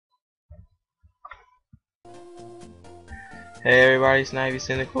Hey everybody, Snivy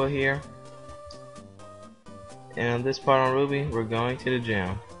Cynical here. And on this part on Ruby, we're going to the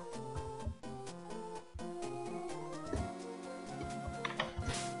gym.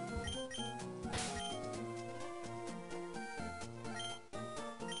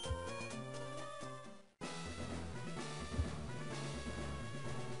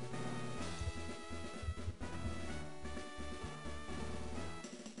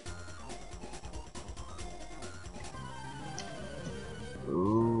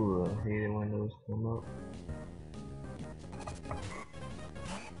 Ooh, I hate it when those come up.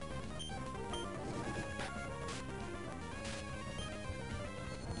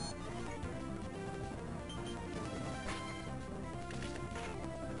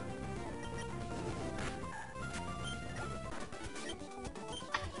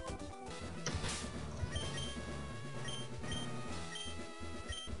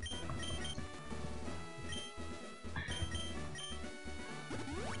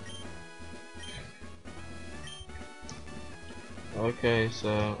 Okay,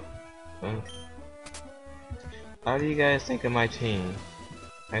 so how do you guys think of my team?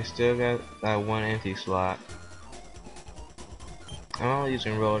 I still got that one empty slot. I'm only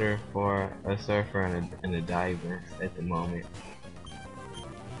using Rotor for a surfer and a diver at the moment.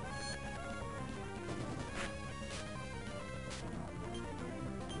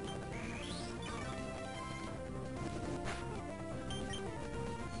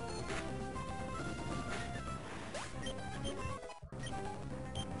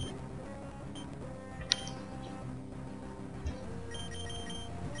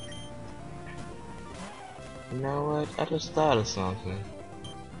 You know what? I just thought of something.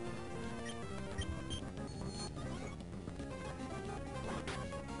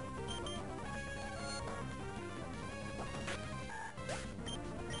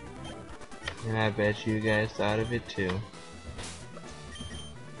 And I bet you guys thought of it too.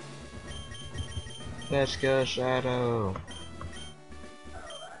 Let's go, Shadow!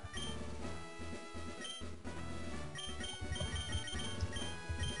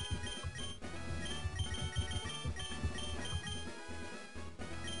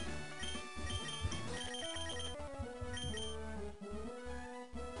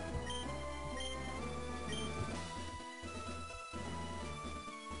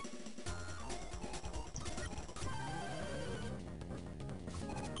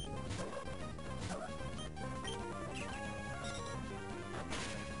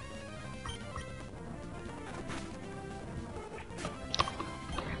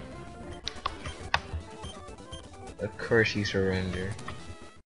 Of course you surrender.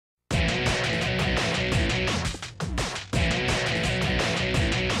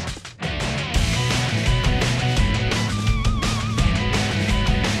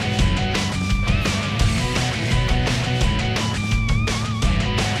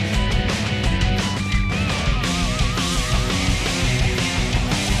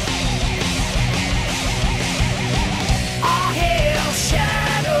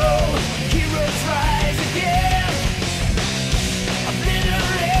 Shadow, heroes rise again.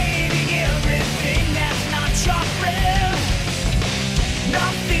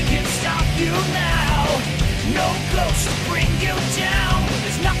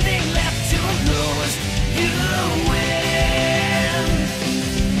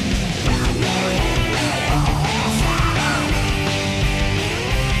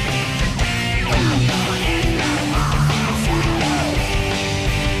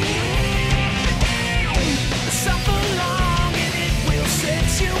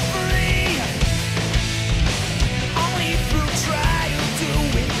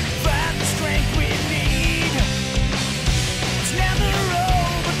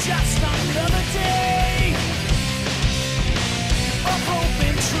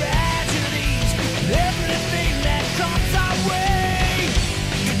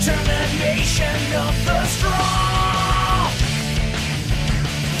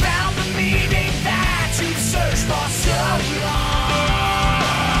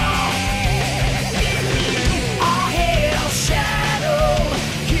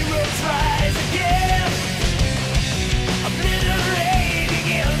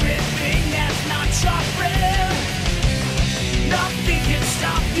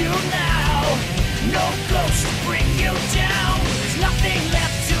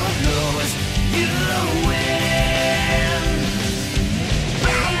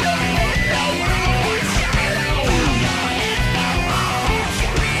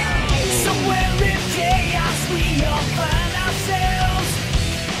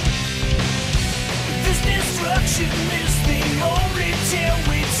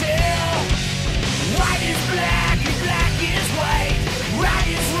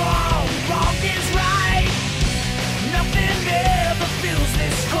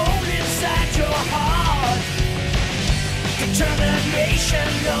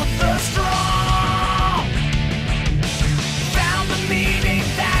 nation of the strong. Found the meaning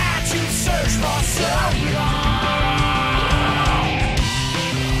that you searched for so long.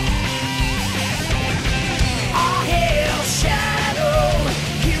 All hail shadow,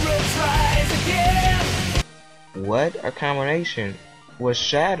 heroes rise again. What? Our combination was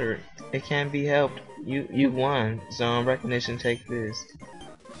shattered. It can't be helped. You won. Zone recognition, take this.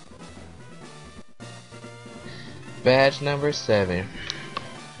 Badge number 7.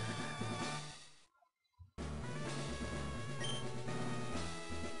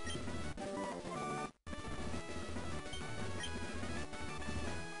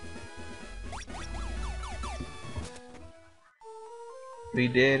 We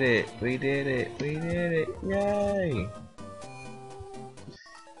did it. We did it. We did it. Yay!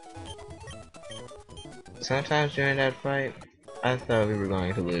 Sometimes during that fight, I thought we were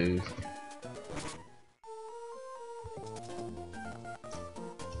going to lose.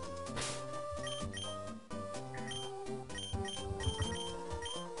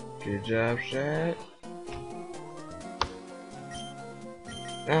 Good job, Shad.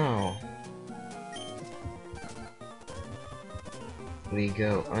 Oh. We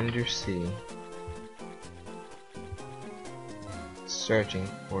go undersea. Searching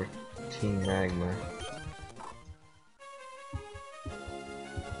for Team Magma.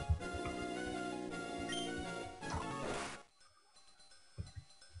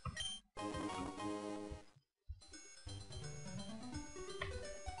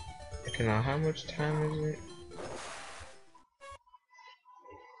 Okay, now how much time is it?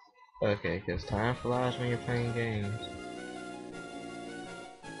 Okay, because time flies when you're playing games.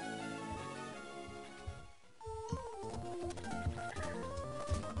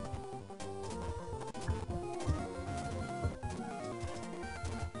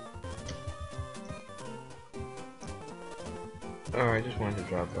 Alright, just wanted to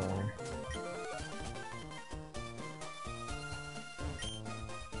drop by.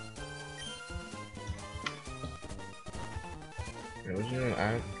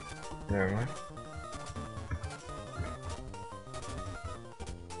 Original, never mind.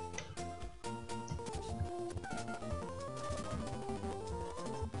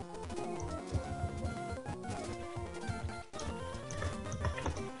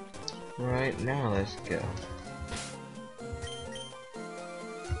 Right, now let's go.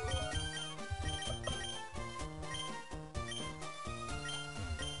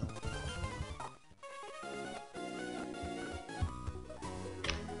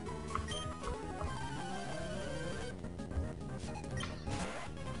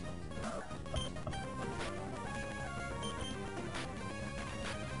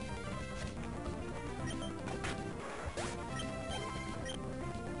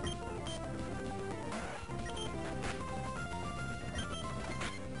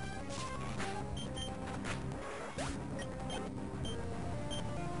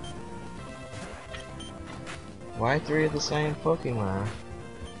 Why 3 of the same Pokemon?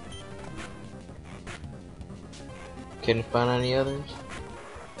 Couldn't find any others?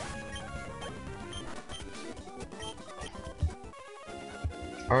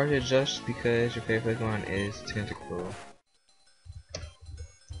 Or is it just because your favorite Pokemon is Tentacool?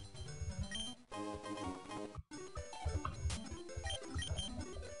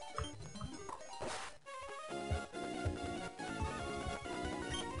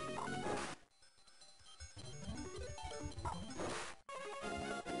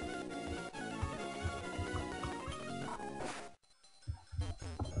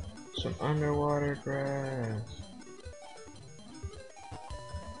 Some underwater grass.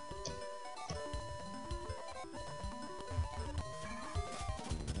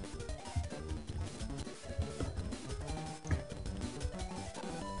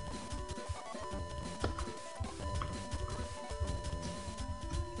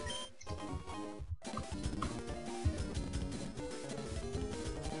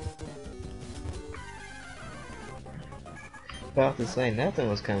 About to say nothing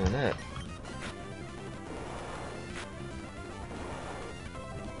was coming up.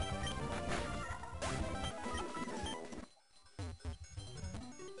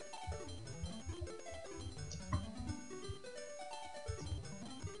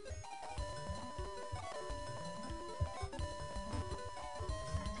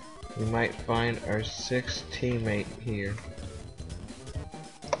 We might find our 6th teammate here.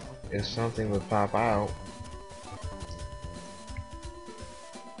 If something would pop out.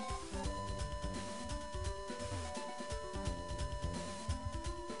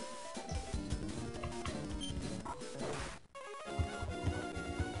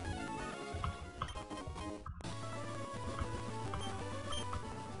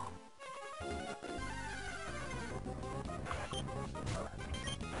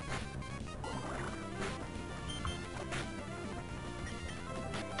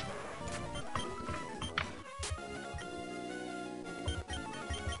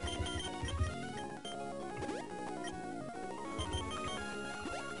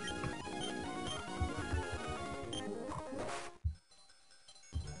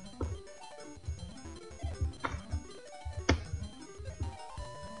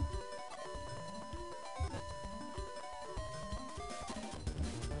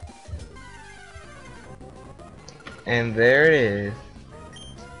 And there it is.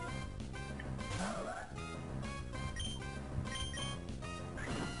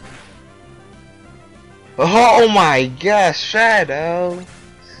 Oh my gosh, Shadow!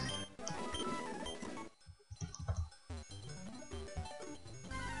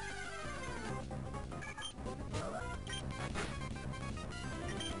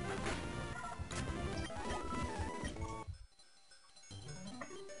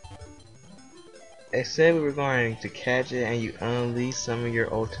 It said we were going to catch it and you unleash some of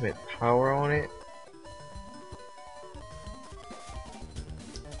your ultimate power on it.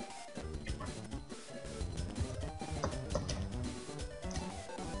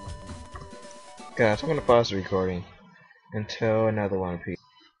 Guys, I'm gonna pause the recording until another one piece.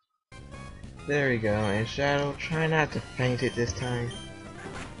 There we go, and Shadow, try not to faint it this time.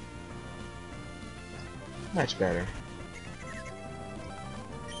 Much better.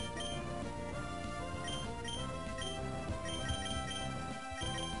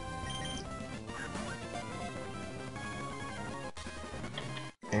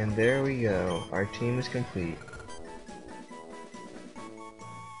 And there we go, our team is complete.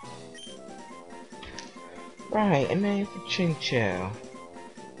 Right, and now for Chinchou.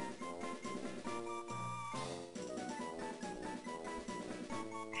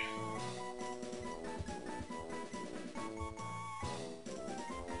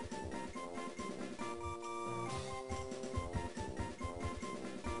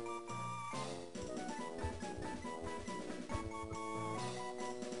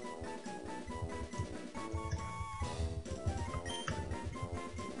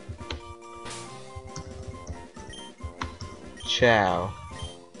 Chow.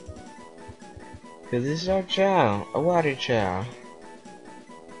 Cause this is our Chow, a water Chow.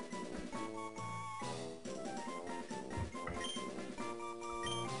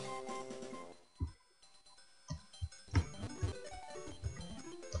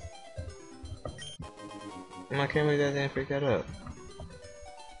 I can't believe that didn't pick that up.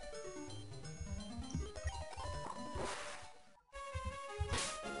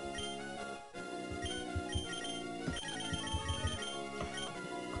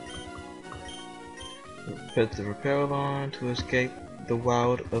 Put the repel on to escape the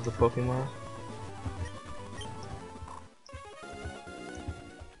wild of the Pokemon.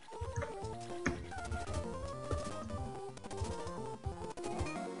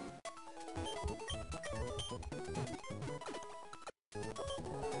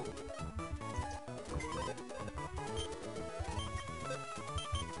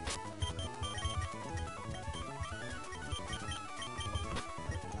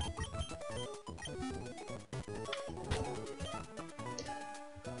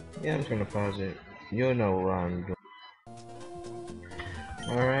 Yeah, I'm just gonna pause it. You'll know what I'm doing.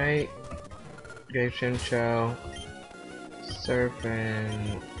 Alright. Gave Chinchou Surf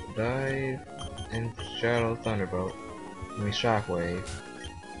and Dive and Shadow Thunderbolt. I mean Shockwave.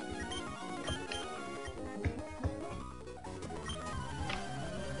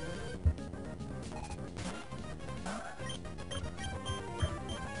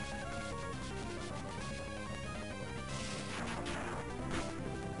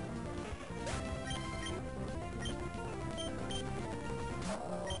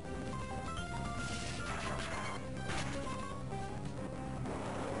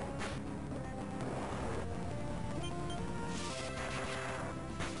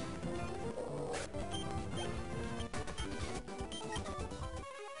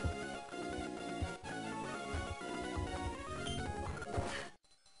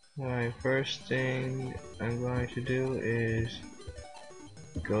 Alright, first thing I'm going to do is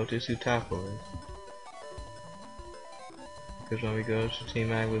go to Sutapolis. Because when we go to Team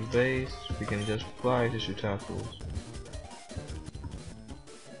Agwa's base, we can just fly to Sutapolis.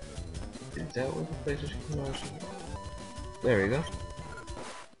 Is that what the place is closed? There we go.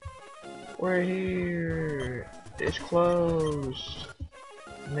 We're here! It's closed!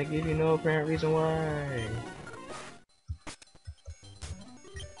 And they give you no apparent reason why.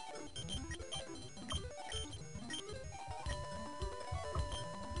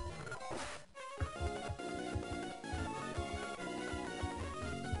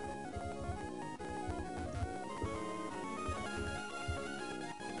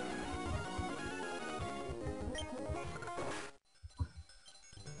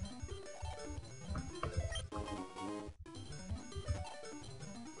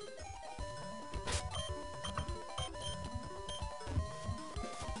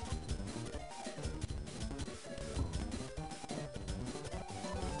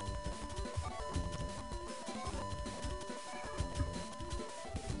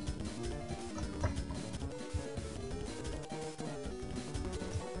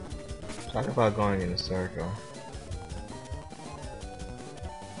 Talk about going in a circle.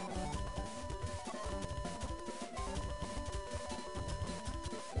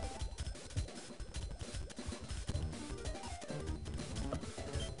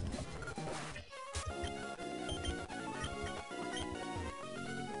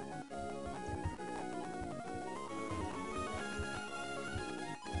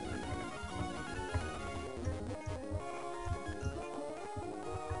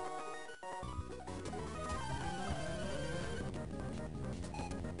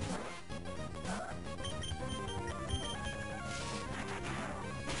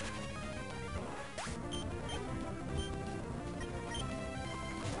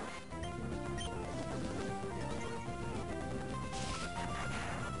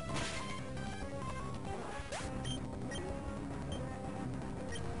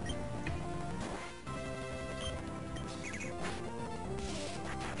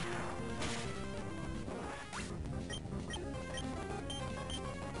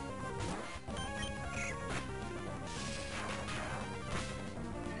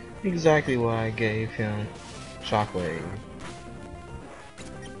 Exactly why I gave him Shockwave.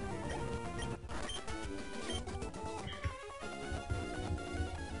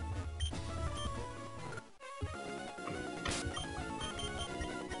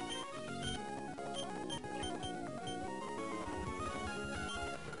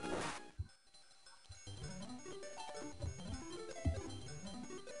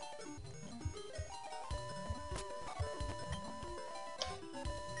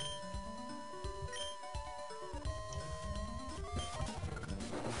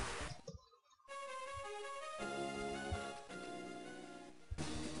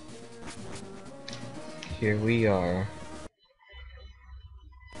 Here we are.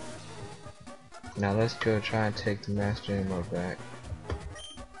 Now let's go try and take the Master Emerald back.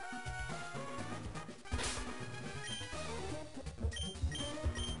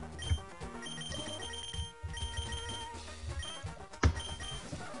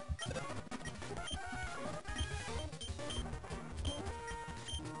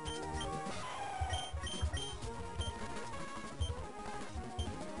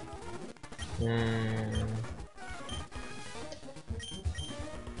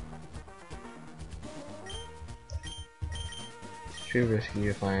 Too risky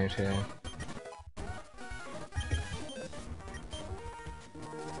to Fire Tail.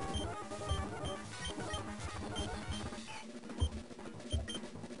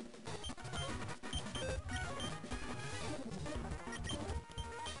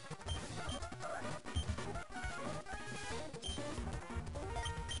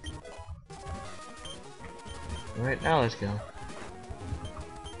 Alright, now let's go.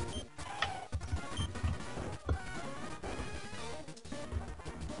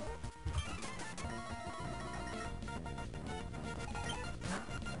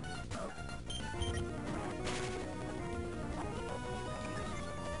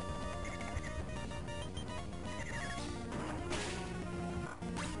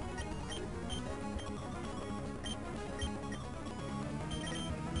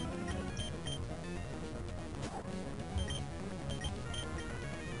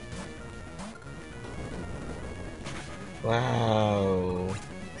 Wow.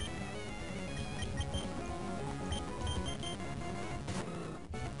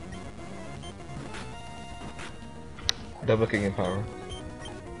 Double kicking power.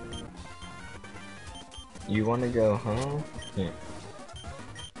 You wanna go, huh? Yeah.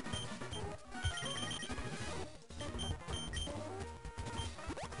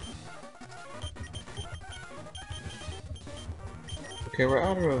 Okay, we're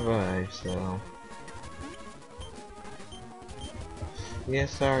out of revive, so yeah,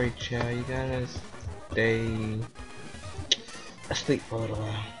 sorry, Chow, you gotta stay asleep for a little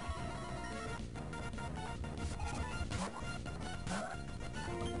while.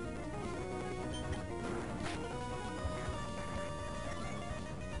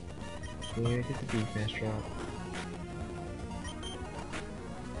 Yeah, get the defense drop.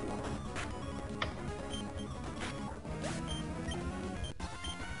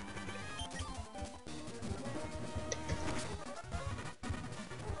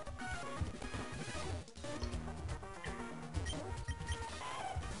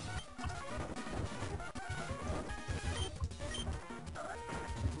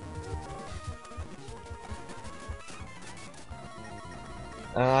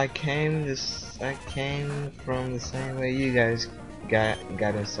 I came from the same way you guys got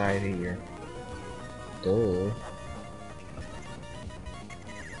inside here. Duh.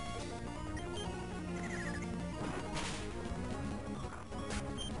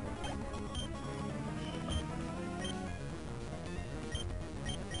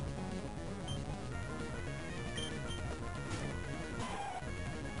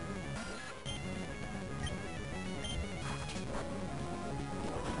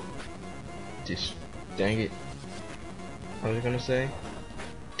 Just dang it. What was I gonna say?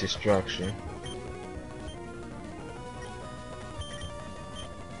 Destruction.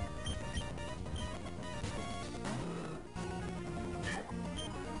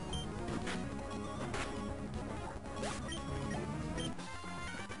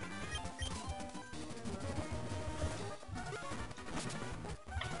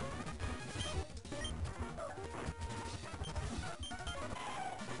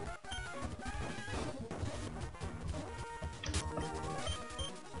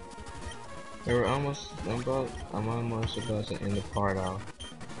 I'm almost about to end the part off.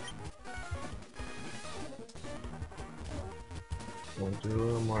 We'll do a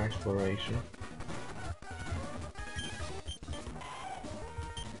little more exploration.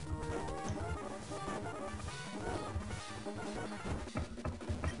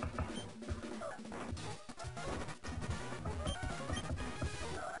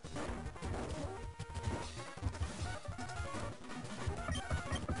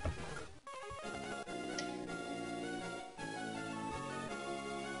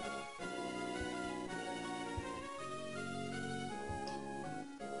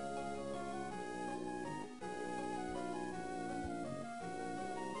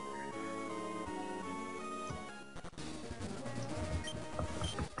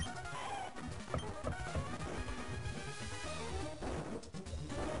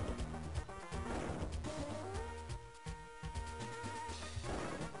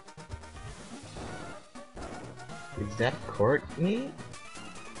 Is that Courtney?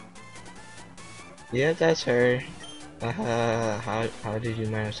 Yeah, that's her. How did you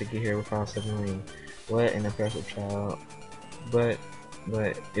manage to get here without submarine? What an impressive child. But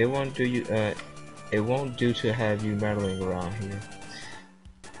it won't do you it won't do to have you meddling around here.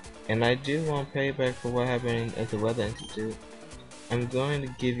 And I do want payback for what happened at the Weather Institute. I'm going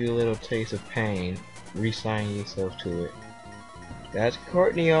to give you a little taste of pain, re-sign yourself to it. That's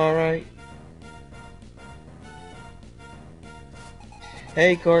Courtney, alright.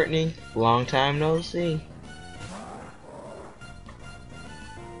 Hey Courtney, long time no see.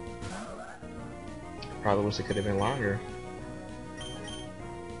 Probably wish it could have been longer.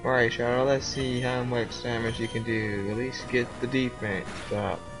 Alright, Shadow, let's see how much damage you can do. At least get the defense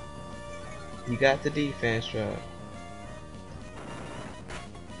drop. You got the defense drop.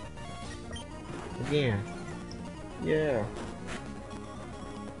 Again. Yeah.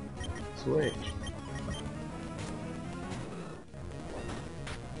 Switch.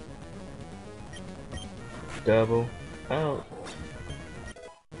 Double out.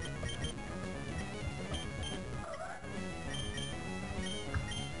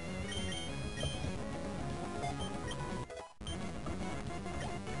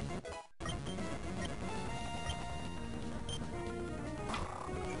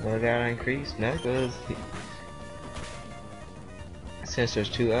 Well, got increased knuckles. Since there's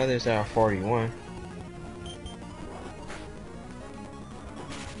two others that are 41.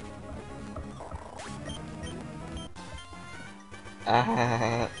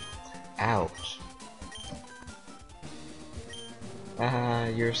 Ah, ouch. Ah,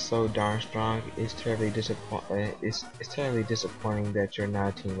 you're so darn strong. It's terribly disappointing that you're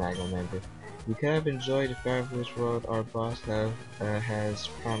not a Team Magma member. You could have enjoyed the fabulous world our boss has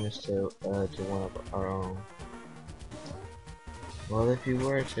promised to one of our own. Well, if you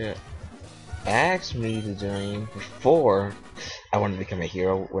were to ask me to join before I wanted to become a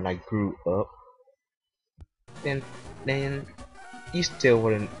hero when I grew up, then you still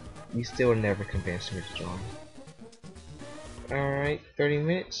would never convince me to join. Alright, 30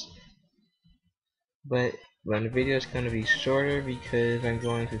 minutes. But the video is going to be shorter because I'm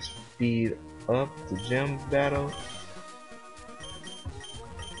going to speed up the gym battle.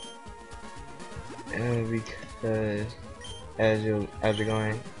 And because as you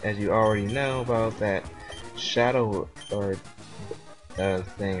already know about that shadow or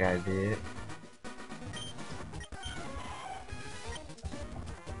thing I did.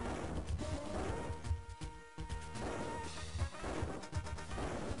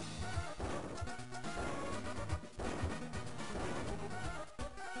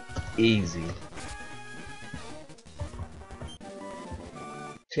 Easy.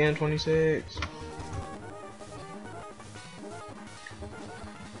 1026.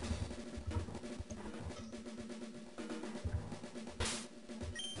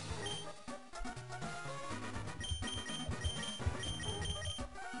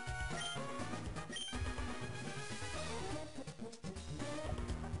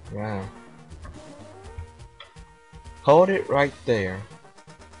 Wow. Hold it right there.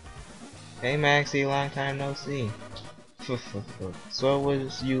 Hey Maxie, long time no see. So it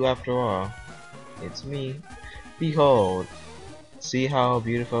was you after all. It's me. Behold, see how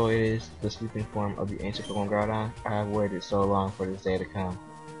beautiful it is, the sleeping form of the ancient Pokemon Groudon? I have waited so long for this day to come.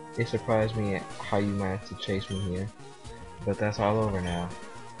 It surprised me at how you managed to chase me here. But that's all over now.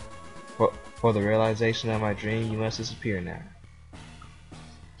 For the realization of my dream, you must disappear now.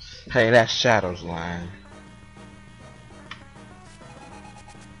 Hey, that's Shadow's line.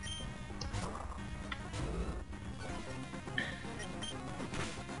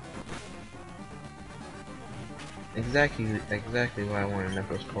 Exactly what I wanted in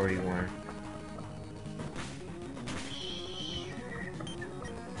episode 41.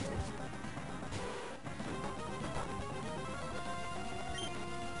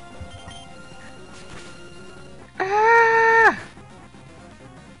 Ah!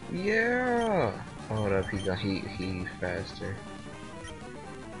 Yeah! Hold up, he faster.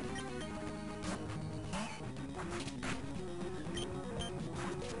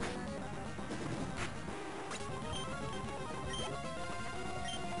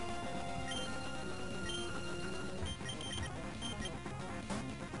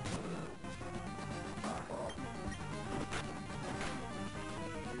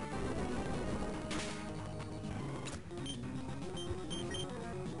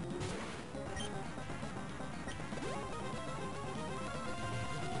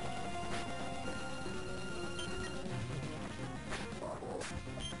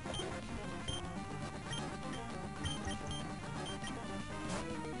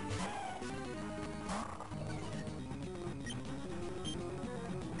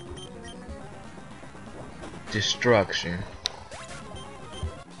 Destruction.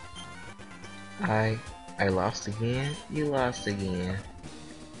 I lost again? You lost again.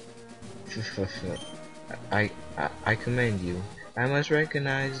 I commend you. I must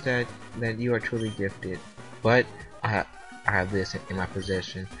recognize that you are truly gifted. But I have this in my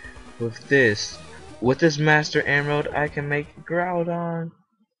possession. With this Master Emerald, I can make Groudon.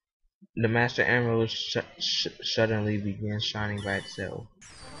 The Master Emerald suddenly begins shining by itself.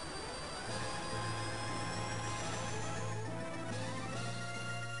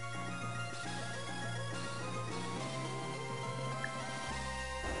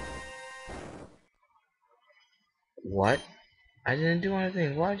 What? I didn't do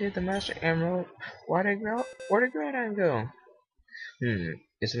anything. Why did the Master Emerald? Where did Groudon go?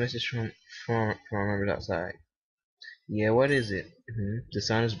 It's a message from members outside. Yeah, what is it? The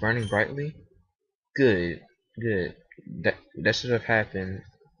sun is burning brightly. Good, good. That should have happened.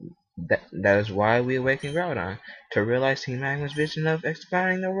 That is why we awakened Groudon, to realize Team Magma's vision of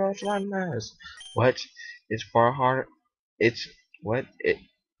expanding the world's landmass. What? It's far harder. It's what?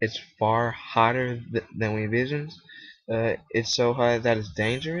 It's far hotter than we envisioned. It's so hot that it's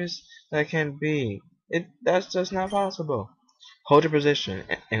dangerous. That can't be. That's just not possible. Hold your position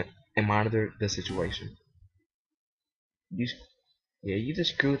and monitor the situation. You, yeah, you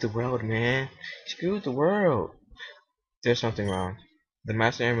just screwed the world, man. You screwed the world. There's something wrong. The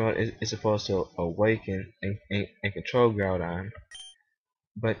Master Emerald is supposed to awaken and control Groudon.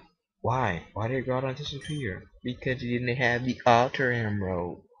 But why? Why did Groudon disappear? Because you didn't have the Alter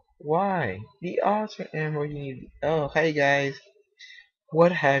Emerald. Why? The Alter Emerald you need. Oh, hey guys.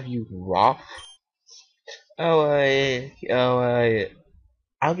 What have you, Roth? I'll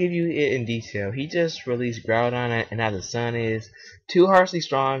give you it in detail. He just released Groudon and now the sun is too harshly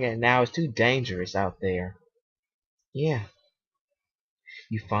strong and now it's too dangerous out there. Yeah.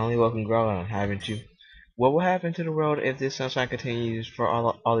 You finally welcomed Groudon, haven't you? What will happen to the world if this sunshine continues for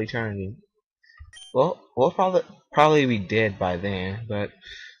all eternity? Well, we'll probably be dead by then, but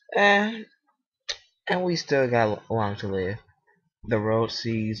and we still got long to live. The road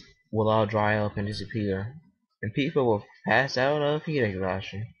seas will all dry up and disappear, and people will pass out of heat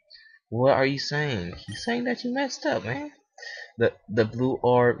exhaustion. What are you saying? He's saying that you messed up, man. The blue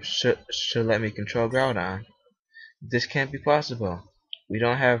orb should let me control Groudon. This can't be possible. We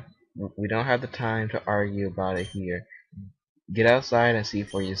don't have the time to argue about it here. Get outside and see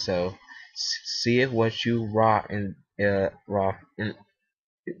for yourself. See if what you wrought is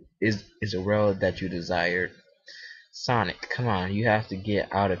a world that you desired. Sonic, come on, you have to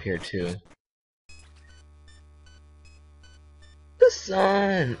get out of here too. The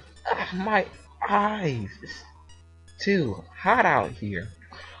sun! Ah, my eyes! It's too hot out here.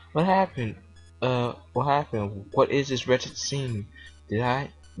 What happened? What happened? What is this wretched scene? Did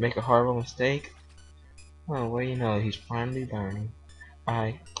I make a horrible mistake? Well, you know, he's finally learning.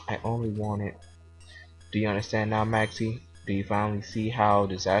 I only wanted. Do you understand now, Maxie? Do you finally see how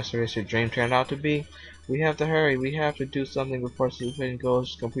disastrous your dream turned out to be? We have to hurry. We have to do something before Super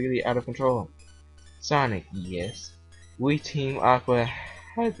goes completely out of control. Sonic, yes. We Team Aqua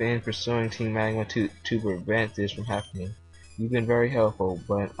I've been pursuing Team Magma to prevent this from happening. You've been very helpful,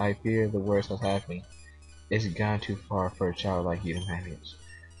 but I fear the worst has happened. It's gone too far for a child like you to manage.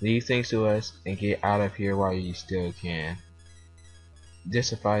 Leave things to us and get out of here while you still can.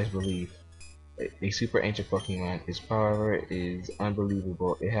 This defies belief. A super ancient Pokemon, its power is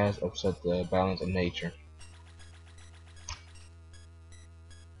unbelievable. It has upset the balance of nature.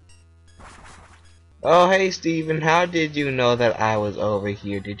 Oh hey Steven, how did you know that I was over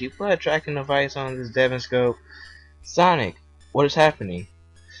here? Did you put a tracking device on this Devonscope? Sonic, what is happening?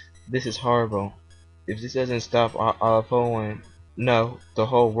 This is horrible. If this doesn't stop our Poland, no, the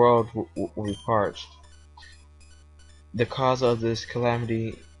whole world will be parched. The cause of this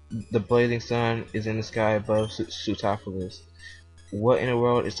calamity, the blazing sun is in the sky above Sootopolis. What in the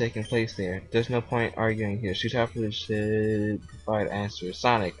world is taking place there? There's no point arguing here. Sootopolis should provide answers.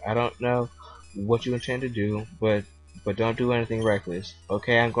 Sonic, I don't know what you intend to do, but don't do anything reckless.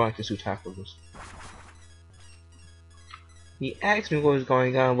 Okay, I'm going to Sootopolis. He asked me what was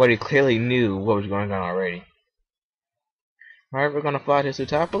going on, but he clearly knew what was going on already. Am I ever gonna fly to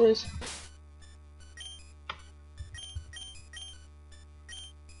Sootopolis?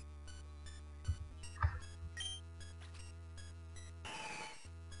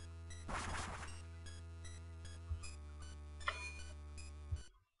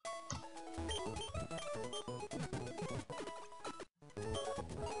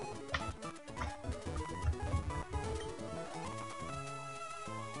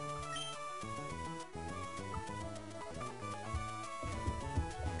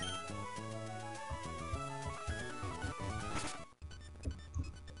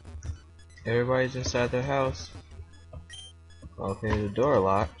 Everybody's inside their house. Okay, the door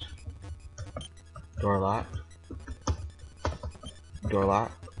locked. Door locked. Door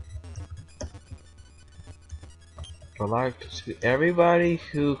locked. Door locked. Everybody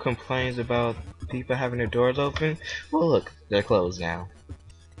who complains about people having their doors open, well look, they're closed now.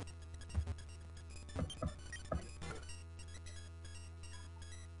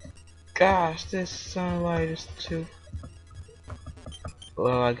 Gosh, this sunlight is too...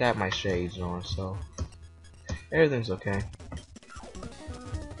 Well, I got my shades on, so everything's okay.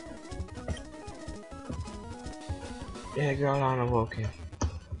 Yeah, girl, I'm awoken.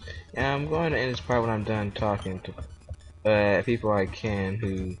 And I'm going to end this part when I'm done talking to people I can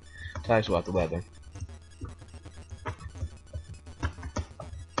who talks about the weather.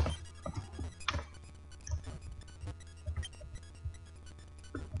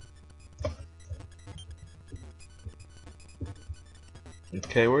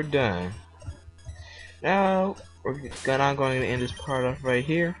 Okay, we're done. Now I'm going to end this part off right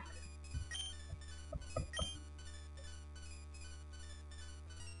here.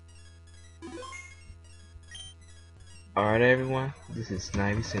 Alright everyone, this is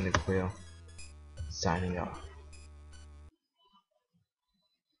Snivy Cyndaquil, signing off.